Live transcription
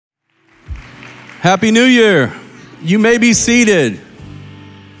Happy New Year. You may be seated.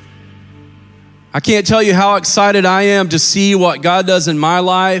 I can't tell you how excited I am to see what God does in my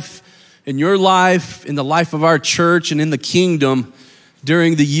life, in your life, in the life of our church, and in the kingdom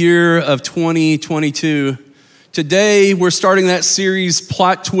during the year of 2022. Today, we're starting that series,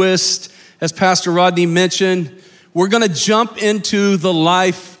 Plot Twist. As Pastor Rodney mentioned, we're going to jump into the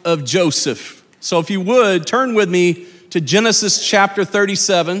life of Joseph. So if you would, turn with me to Genesis chapter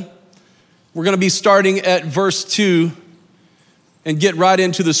 37. We're going to be starting at verse 2 and get right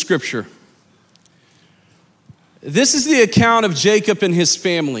into the scripture. This is the account of Jacob and his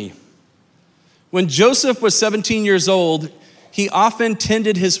family. When Joseph was 17 years old, he often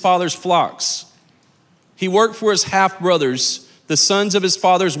tended his father's flocks. He worked for his half-brothers, the sons of his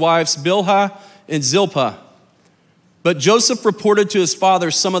father's wives, Bilhah and Zilpah. But Joseph reported to his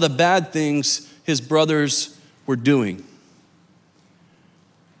father some of the bad things his brothers were doing.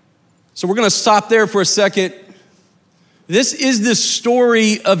 So we're going to stop there for a second. This is the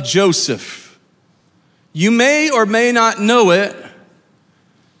story of Joseph. You may or may not know it,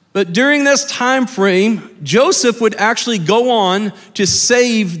 but during this time frame, Joseph would actually go on to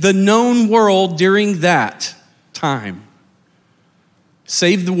save the known world during that time.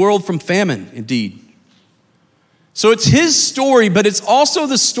 Save the world from famine, indeed. So it's his story, but it's also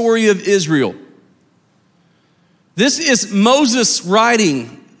the story of Israel. This is Moses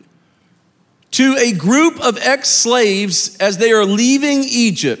writing to a group of ex-slaves as they are leaving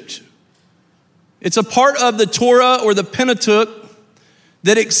Egypt. It's a part of the Torah or the Pentateuch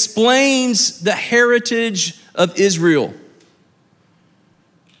that explains the heritage of Israel.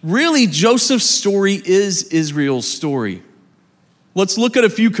 Really, Joseph's story is Israel's story. Let's look at a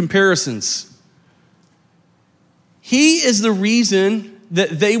few comparisons. He is the reason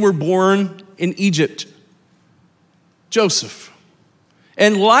that they were born in Egypt. Joseph.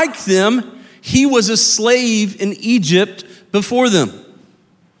 And like them, he was a slave in Egypt before them.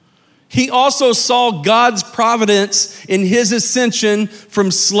 He also saw God's providence in his ascension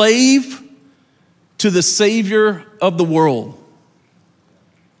from slave to the Savior of the world.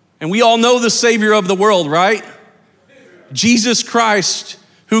 And we all know the Savior of the world, right? Jesus Christ,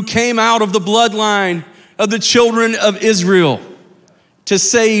 who came out of the bloodline of the children of Israel to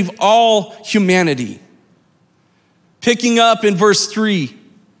save all humanity. Picking up in verse 3,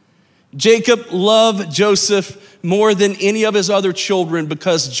 Jacob loved Joseph more than any of his other children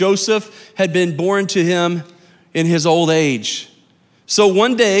because Joseph had been born to him in his old age. So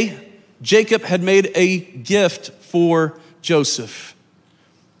one day, Jacob had made a gift for Joseph,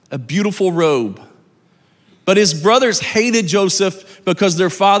 a beautiful robe. But his brothers hated Joseph because their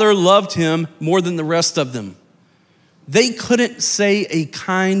father loved him more than the rest of them. They couldn't say a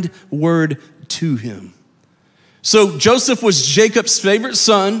kind word to him. So Joseph was Jacob's favorite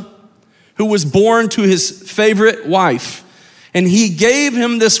son, who was born to his favorite wife. And he gave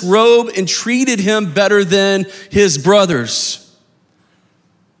him this robe and treated him better than his brothers.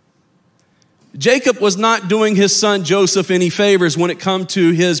 Jacob was not doing his son Joseph any favors when it come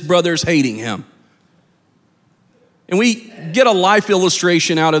to his brothers hating him. And we get a life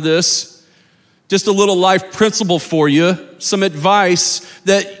illustration out of this. Just a little life principle for you. Some advice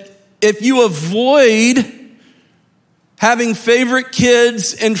that if you avoid having favorite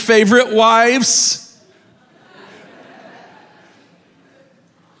kids and favorite wives,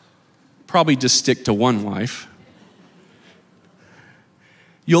 probably just stick to one wife.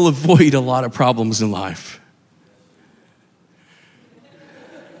 You'll avoid a lot of problems in life.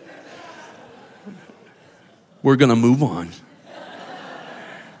 We're going to move on.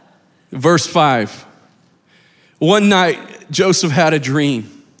 Verse 5. One night, Joseph had a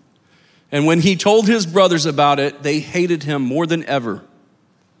dream. And when he told his brothers about it, they hated him more than ever.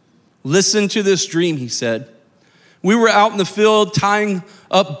 Listen to this dream, he said. We were out in the field tying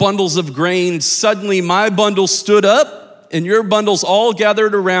up bundles of grain. Suddenly my bundle stood up and your bundles all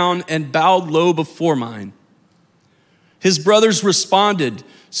gathered around and bowed low before mine. His brothers responded,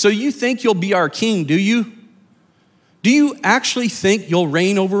 so you think you'll be our king, do you? Do you actually think you'll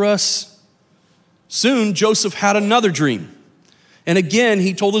reign over us? Soon Joseph had another dream. And again,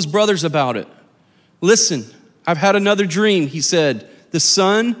 he told his brothers about it. Listen, I've had another dream, he said. The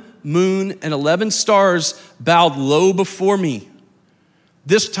sun, moon, and 11 stars bowed low before me.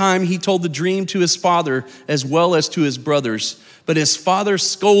 This time he told the dream to his father as well as to his brothers. But his father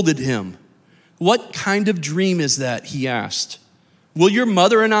scolded him. What kind of dream is that, he asked. Will your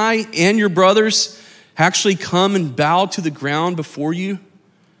mother and I and your brothers actually come and bow to the ground before you?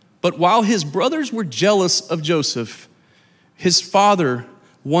 But while his brothers were jealous of Joseph, his father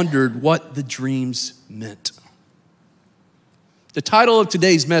wondered what the dreams meant. The title of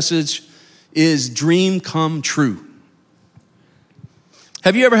today's message is dream come true.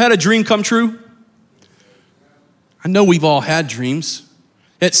 Have you ever had a dream come true? I know we've all had dreams.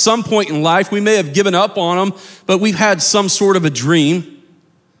 At some point in life, we may have given up on them, but we've had some sort of a dream.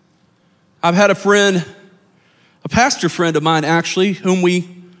 I've had a pastor friend of mine actually, whom we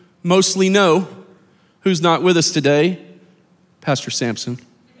mostly know, who's not with us today, Pastor Sampson,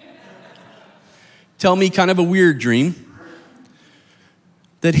 tell me kind of a weird dream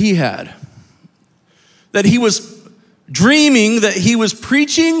that he had. That he was dreaming that he was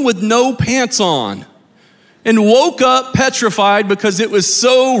preaching with no pants on and woke up petrified because it was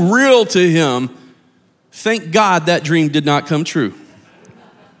so real to him. Thank God that dream did not come true.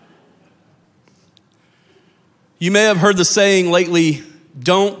 You may have heard the saying lately,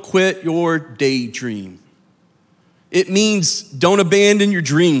 don't quit your daydream. It means don't abandon your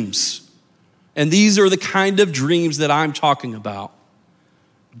dreams. And these are the kind of dreams that I'm talking about.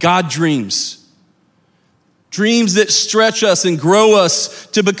 God dreams. Dreams that stretch us and grow us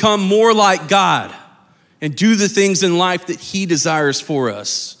to become more like God and do the things in life that He desires for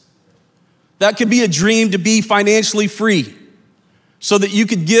us. That could be a dream to be financially free so that you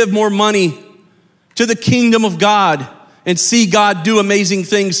could give more money to the kingdom of God and see God do amazing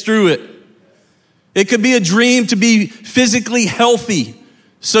things through it. It could be a dream to be physically healthy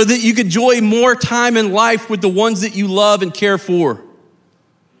so that you could enjoy more time in life with the ones that you love and care for.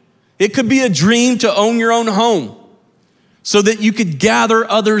 It could be a dream to own your own home so that you could gather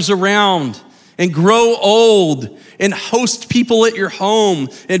others around and grow old and host people at your home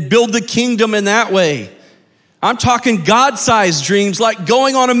and build the kingdom in that way. I'm talking God-sized dreams like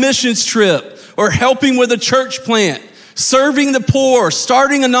going on a missions trip or helping with a church plant, serving the poor,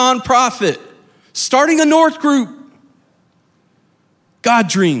 starting a nonprofit, starting a North group. God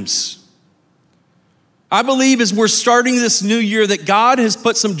dreams. I believe as we're starting this new year that God has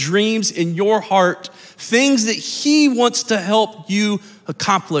put some dreams in your heart, things that He wants to help you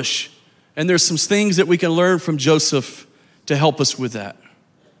accomplish. And there's some things that we can learn from Joseph to help us with that.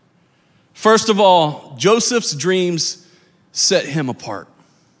 First of all, Joseph's dreams set him apart.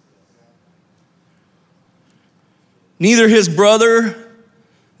 Neither his brother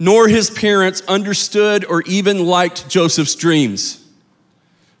nor his parents understood or even liked Joseph's dreams.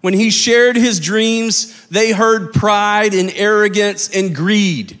 When he shared his dreams, they heard pride and arrogance and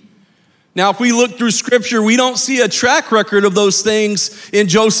greed. Now, if we look through Scripture, we don't see a track record of those things in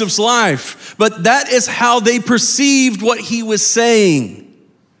Joseph's life, but that is how they perceived what he was saying.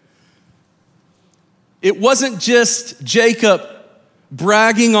 It wasn't just Jacob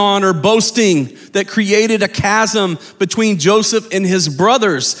bragging on or boasting that created a chasm between Joseph and his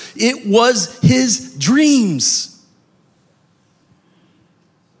brothers. It was his dreams.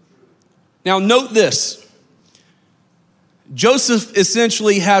 Now, note this. Joseph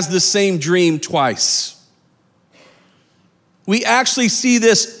essentially has the same dream twice. We actually see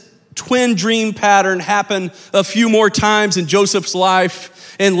this twin dream pattern happen a few more times in Joseph's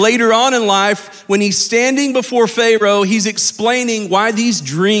life. And later on in life, when he's standing before Pharaoh, he's explaining why these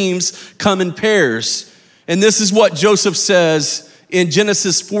dreams come in pairs. And this is what Joseph says in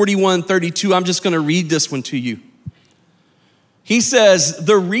Genesis 41:32. I'm just going to read this one to you. He says,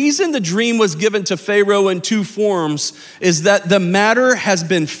 the reason the dream was given to Pharaoh in two forms is that the matter has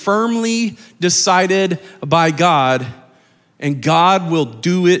been firmly decided by God, and God will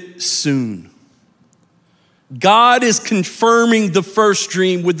do it soon. God is confirming the first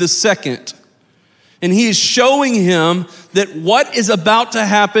dream with the second. And He is showing him that what is about to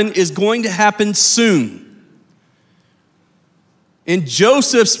happen is going to happen soon. And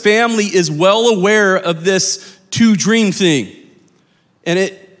Joseph's family is well aware of this two dream thing. And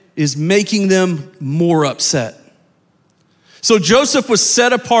it is making them more upset. So Joseph was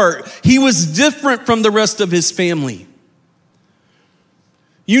set apart. He was different from the rest of his family.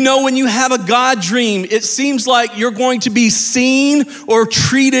 You know, when you have a God dream, it seems like you're going to be seen or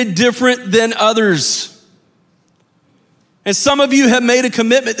treated different than others. And some of you have made a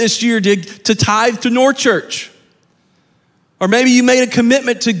commitment this year to tithe to North Church. Or maybe you made a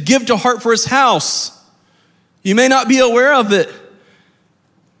commitment to give to Heart for His house. You may not be aware of it.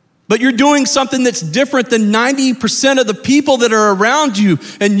 But you're doing something that's different than 90% of the people that are around you.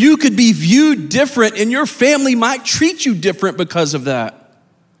 And you could be viewed different, and your family might treat you different because of that.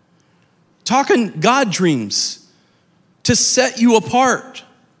 Talking God dreams to set you apart.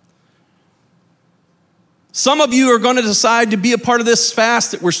 Some of you are going to decide to be a part of this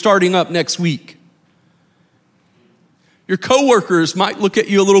fast that we're starting up next week. Your coworkers might look at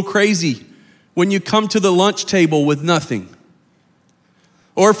you a little crazy when you come to the lunch table with nothing.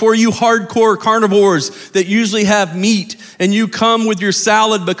 Or for you hardcore carnivores that usually have meat and you come with your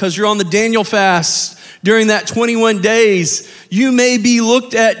salad because you're on the Daniel fast during that 21 days, you may be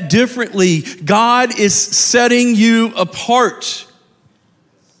looked at differently. God is setting you apart.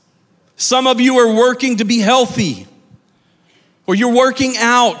 Some of you are working to be healthy, or you're working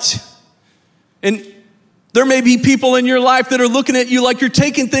out. And there may be people in your life that are looking at you like you're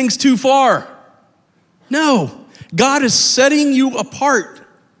taking things too far. No, God is setting you apart.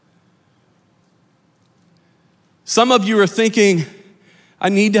 Some of you are thinking, I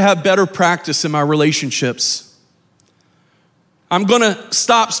need to have better practice in my relationships. I'm going to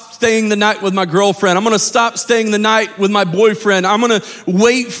stop staying the night with my girlfriend. I'm going to stop staying the night with my boyfriend. I'm going to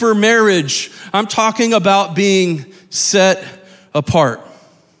wait for marriage. I'm talking about being set apart.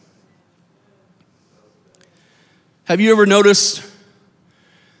 Have you ever noticed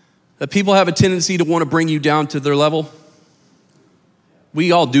that people have a tendency to want to bring you down to their level?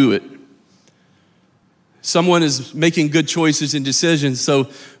 We all do it. Someone is making good choices and decisions,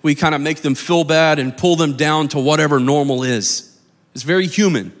 so we kind of make them feel bad and pull them down to whatever normal is. It's very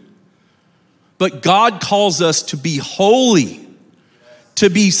human. But God calls us to be holy,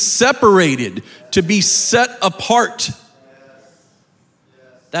 to be separated, to be set apart.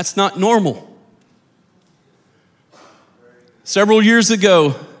 That's not normal. Several years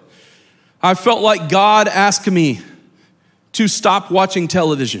ago, I felt like God asked me to stop watching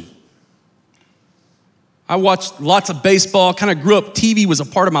television. I watched lots of baseball, kind of grew up. TV was a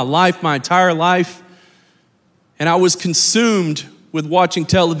part of my life, my entire life. And I was consumed with watching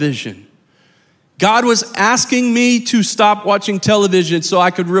television. God was asking me to stop watching television so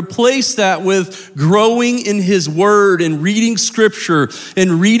I could replace that with growing in His Word and reading Scripture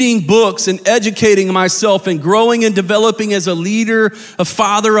and reading books and educating myself and growing and developing as a leader, a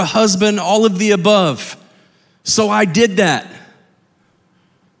father, a husband, all of the above. So I did that.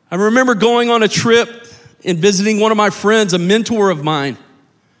 I remember going on a trip and visiting one of my friends, a mentor of mine.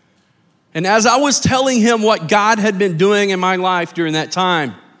 And as I was telling him what God had been doing in my life during that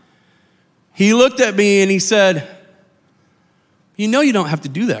time, he looked at me and he said, "You know you don't have to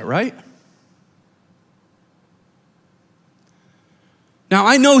do that, right?" Now,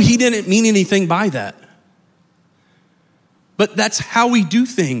 I know he didn't mean anything by that. But that's how we do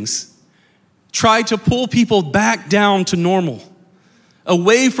things. Try to pull people back down to normal,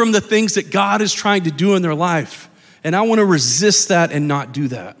 away from the things that God is trying to do in their life. And I want to resist that and not do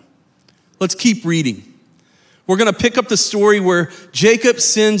that. Let's keep reading. We're going to pick up the story where Jacob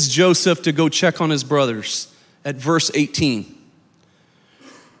sends Joseph to go check on his brothers at verse 18.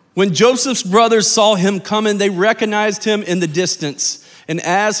 When Joseph's brothers saw him coming, they recognized him in the distance. And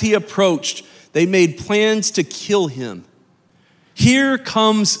as he approached, they made plans to kill him. "Here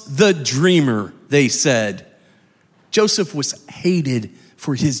comes the dreamer," they said. Joseph was hated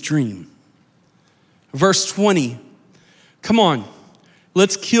for his dream. Verse 20, "Come on,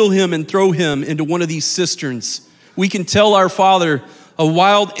 let's kill him and throw him into one of these cisterns. We can tell our father a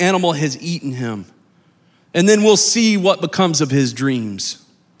wild animal has eaten him, and then we'll see what becomes of his dreams."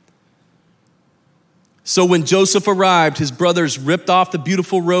 So when Joseph arrived, his brothers ripped off the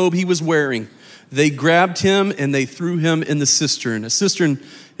beautiful robe he was wearing. They grabbed him and they threw him in the cistern. A cistern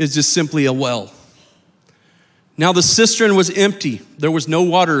is just simply a well. Now the cistern was empty. There was no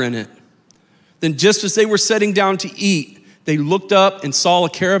water in it. Then just as they were sitting down to eat, they looked up and saw a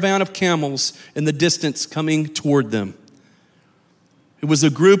caravan of camels in the distance coming toward them. It was a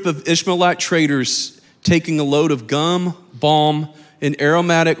group of Ishmaelite traders taking a load of gum, balm, and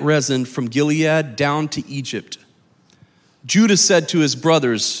aromatic resin from Gilead down to Egypt. Judah said to his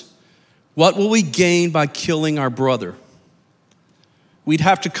brothers, "What will we gain by killing our brother? We'd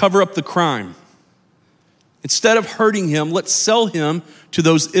have to cover up the crime. Instead of hurting him, let's sell him to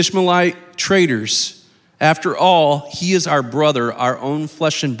those Ishmaelite traders. After all, he is our brother, our own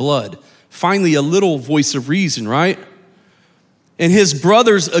flesh and blood." Finally, a little voice of reason, right? And his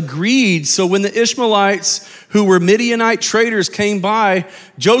brothers agreed. So when the Ishmaelites, who were Midianite traders, came by,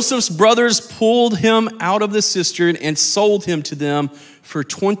 Joseph's brothers pulled him out of the cistern and sold him to them for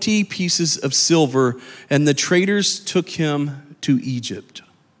 20 pieces of silver. And the traders took him to Egypt.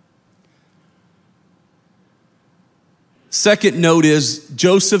 Second note is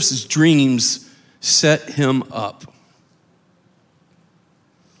Joseph's dreams set him up.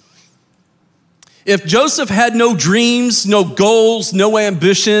 If Joseph had no dreams, no goals, no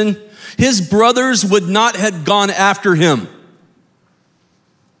ambition, his brothers would not have gone after him.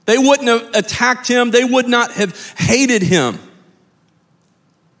 They wouldn't have attacked him. They would not have hated him.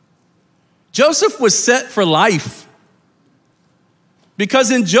 Joseph was set for life.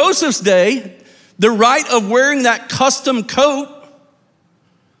 Because in Joseph's day, the right of wearing that custom coat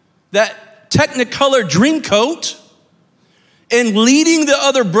that Technicolor dream coat, and leading the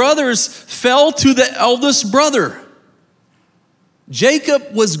other brothers fell to the eldest brother.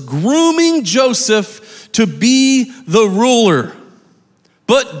 Jacob was grooming Joseph to be the ruler.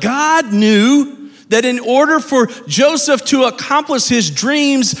 But God knew that in order for Joseph to accomplish his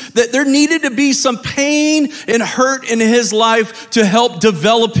dreams, that there needed to be some pain and hurt in his life to help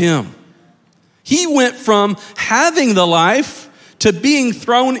develop him. He went from having the life to being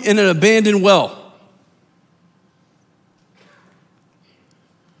thrown in an abandoned well.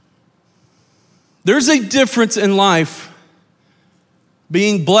 There's a difference in life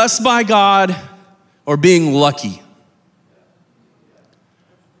being blessed by God or being lucky.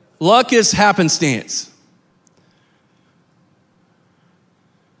 Luck is happenstance.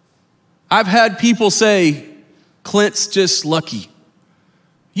 I've had people say, Clint's just lucky.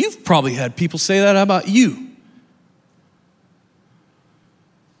 You've probably had people say that about you.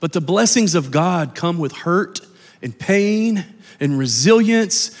 But the blessings of God come with hurt and pain and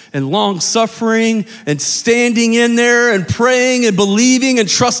resilience and long suffering and standing in there and praying and believing and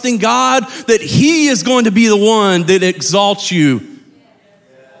trusting God that He is going to be the one that exalts you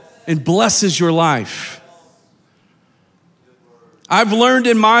and blesses your life. I've learned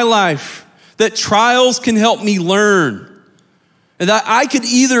in my life that trials can help me learn, and that I could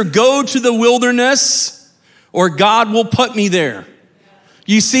either go to the wilderness or God will put me there.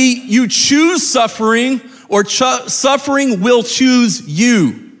 You see, you choose suffering or suffering will choose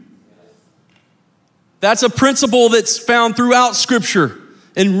you. That's a principle that's found throughout Scripture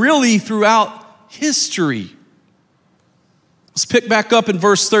and really throughout history. Let's pick back up in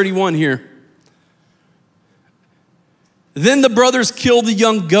verse 31 here. Then the brothers killed the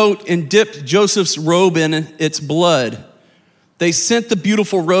young goat and dipped Joseph's robe in its blood. They sent the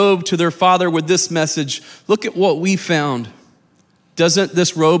beautiful robe to their father with this message: look at what we found. Doesn't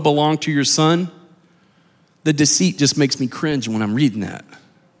this robe belong to your son? The deceit just makes me cringe when I'm reading that.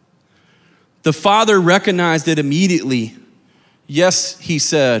 The father recognized it immediately. Yes, he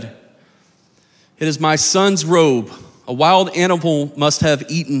said, it is my son's robe. A wild animal must have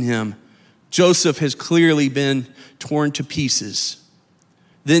eaten him. Joseph has clearly been torn to pieces.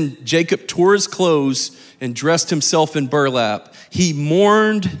 Then Jacob tore his clothes and dressed himself in burlap. He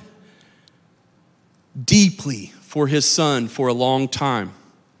mourned deeply for his son for a long time.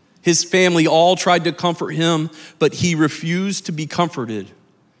 His family all tried to comfort him, but he refused to be comforted.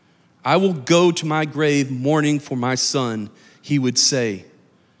 I will go to my grave mourning for my son, he would say,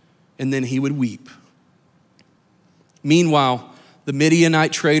 and then he would weep. Meanwhile, the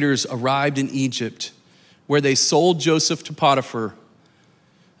Midianite traders arrived in Egypt, where they sold Joseph to Potiphar,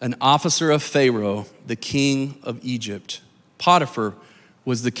 an officer of Pharaoh, the king of Egypt. Potiphar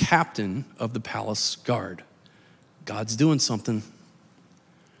was the captain of the palace guard. God's doing something.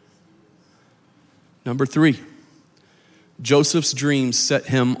 Number 3, Joseph's dreams set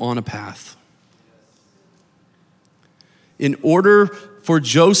him on a path. In order for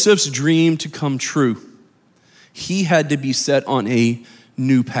Joseph's dream to come true, he had to be set on a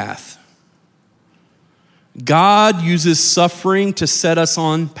new path. God uses suffering to set us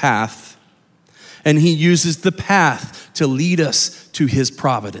on path, and He uses the path to lead us to His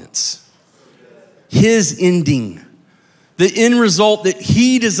providence, His ending, the end result that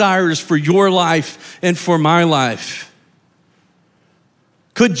He desires for your life and for my life.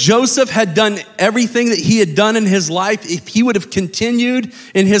 Could Joseph have done everything that he had done in his life if he would have continued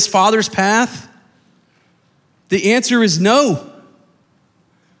in his father's path? The answer is no.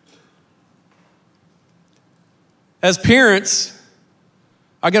 As parents,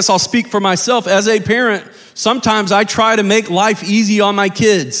 I guess I'll speak for myself. As a parent, sometimes I try to make life easy on my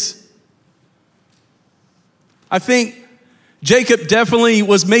kids. I think Jacob definitely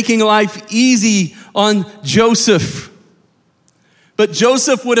was making life easy on Joseph. But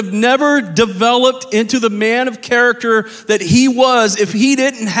Joseph would have never developed into the man of character that he was if he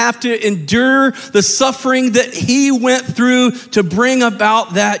didn't have to endure the suffering that he went through to bring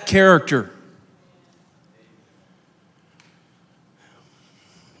about that character.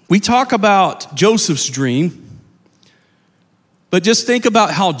 We talk about Joseph's dream, but just think about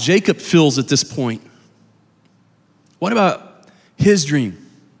how Jacob feels at this point. What about his dream?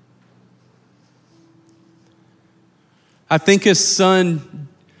 I think his son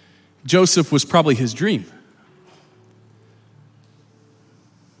Joseph was probably his dream.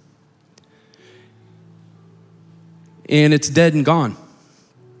 And it's dead and gone.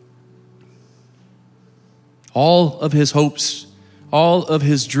 All of his hopes, all of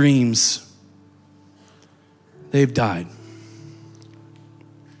his dreams, they've died.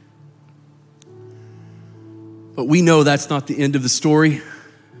 But we know that's not the end of the story.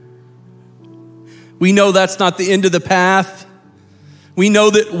 We know that's not the end of the path. We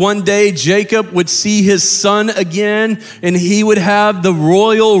know that one day Jacob would see his son again, and he would have the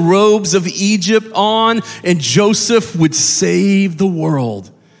royal robes of Egypt on, and Joseph would save the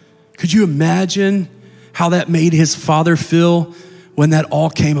world. Could you imagine how that made his father feel when that all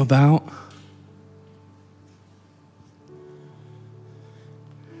came about?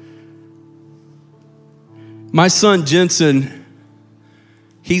 My son Jensen,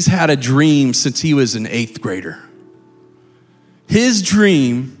 he's had a dream since he was an 8th grader. His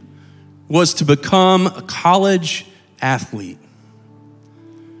dream was to become a college athlete.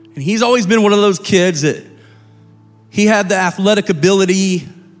 And he's always been one of those kids that he had the athletic ability.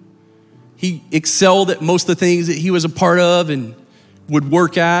 He excelled at most of the things that he was a part of and would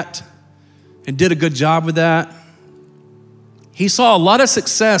work at and did a good job with that. He saw a lot of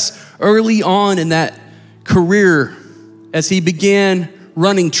success early on in that career as he began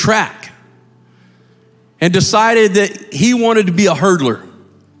running track and decided that he wanted to be a hurdler,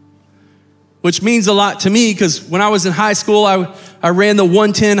 which means a lot to me because when I was in high school, I ran the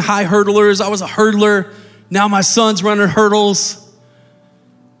 110 high hurdlers. I was a hurdler. Now my son's running hurdles.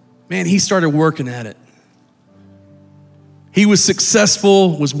 Man, he started working at it. He was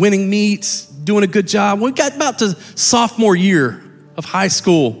successful, was winning meets, doing a good job. When we got about to sophomore year of high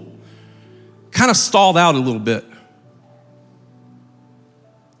school, kind of stalled out a little bit.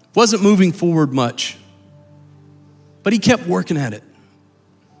 Wasn't moving forward much. But he kept working at it.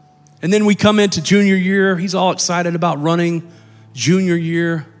 And then we come into junior year. He's all excited about running. Junior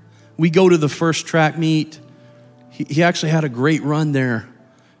year, we go to the first track meet. He actually had a great run there.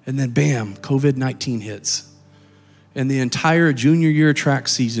 And then bam, COVID-19 hits. And the entire junior year track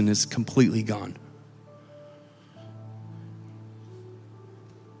season is completely gone.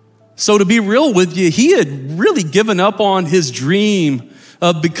 So to be real with you, he had really given up on his dream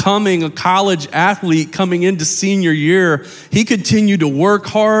of becoming a college athlete coming into senior year. He continued to work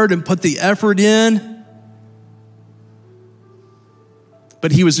hard and put the effort in,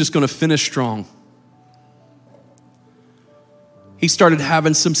 but he was just going to finish strong. He started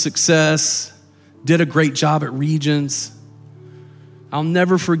having some success, did a great job at Regions. I'll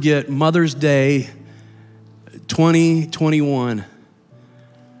never forget Mother's Day 2021.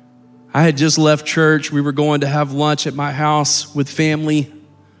 I had just left church. We were going to have lunch at my house with family.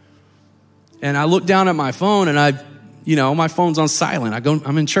 And I looked down at my phone and my phone's on silent.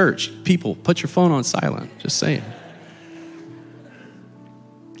 I'm in church. People, put your phone on silent. Just saying.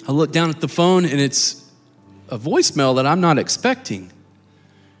 I look down at the phone and it's a voicemail that I'm not expecting.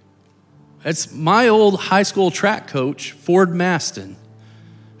 It's my old high school track coach, Ford Maston,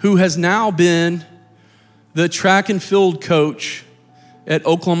 who has now been the track and field coach at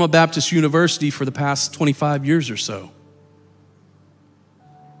Oklahoma Baptist University for the past 25 years or so.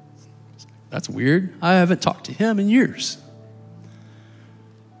 That's weird. I haven't talked to him in years.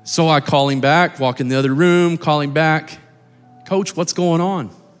 So I call him back, walk in the other room, call him back. Coach, what's going on?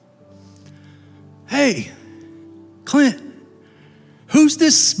 Hey, Clint, who's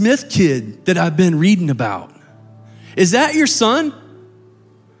this Smith kid that I've been reading about? Is that your son?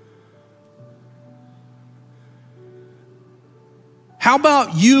 How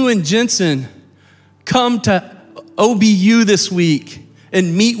about you and Jensen come to OBU this week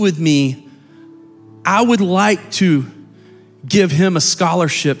and meet with me? I would like to give him a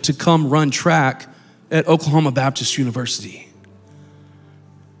scholarship to come run track at Oklahoma Baptist University.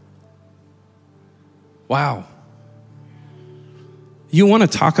 Wow. You want to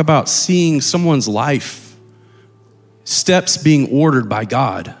talk about seeing someone's life, steps being ordered by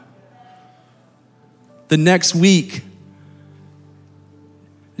God. The next week,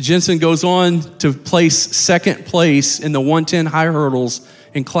 Jensen goes on to place second place in the 110 high hurdles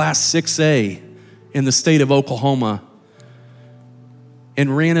in Class 6A in the state of Oklahoma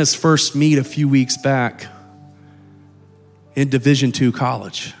and ran his first meet a few weeks back in Division II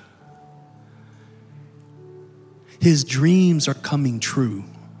college. His dreams are coming true.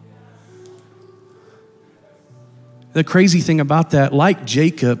 The crazy thing about that, like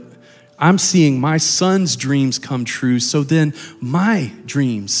Jacob, I'm seeing my son's dreams come true, so then my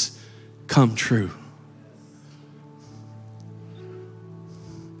dreams come true.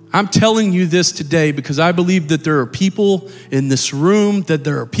 I'm telling you this today because I believe that there are people in this room, that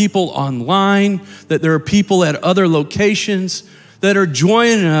there are people online, that there are people at other locations that are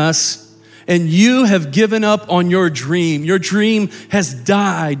joining us, and you have given up on your dream. Your dream has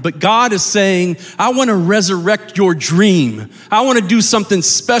died, but God is saying, I want to resurrect your dream. I want to do something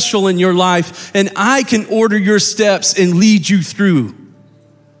special in your life, and I can order your steps and lead you through.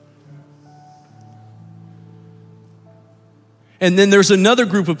 And then there's another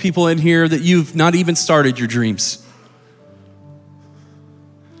group of people in here that you've not even started your dreams.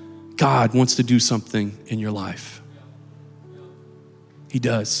 God wants to do something in your life. He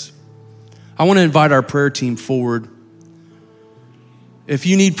does. I want to invite our prayer team forward. If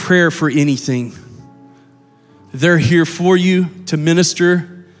you need prayer for anything, they're here for you to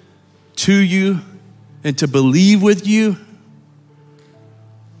minister to you and to believe with you.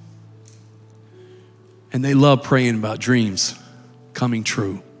 And they love praying about dreams coming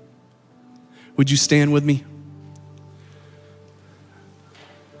true. Would you stand with me?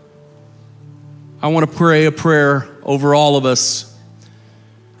 I want to pray a prayer over all of us,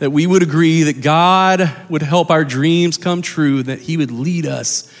 that we would agree that God would help our dreams come true, that he would lead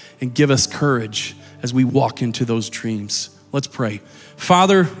us and give us courage as we walk into those dreams. Let's pray.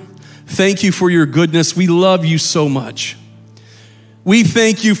 Father, thank you for your goodness. We love you so much. We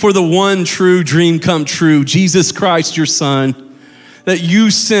thank you for the one true dream come true, Jesus Christ, your Son, that you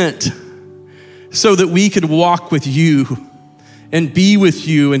sent so that we could walk with you and be with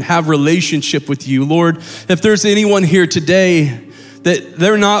you and have relationship with you. Lord, if there's anyone here today that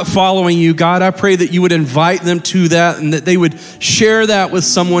they're not following you, God, I pray that you would invite them to that and that they would share that with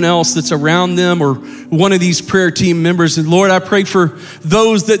someone else that's around them or one of these prayer team members. And Lord, I pray for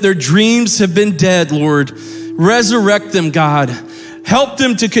those that their dreams have been dead, Lord. Resurrect them, God. Help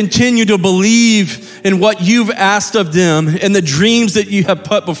them to continue to believe in what you've asked of them and the dreams that you have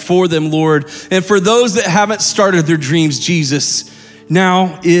put before them, Lord. And for those that haven't started their dreams, Jesus,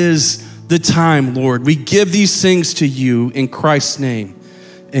 now is the time, Lord. We give these things to you in Christ's name.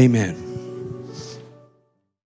 Amen.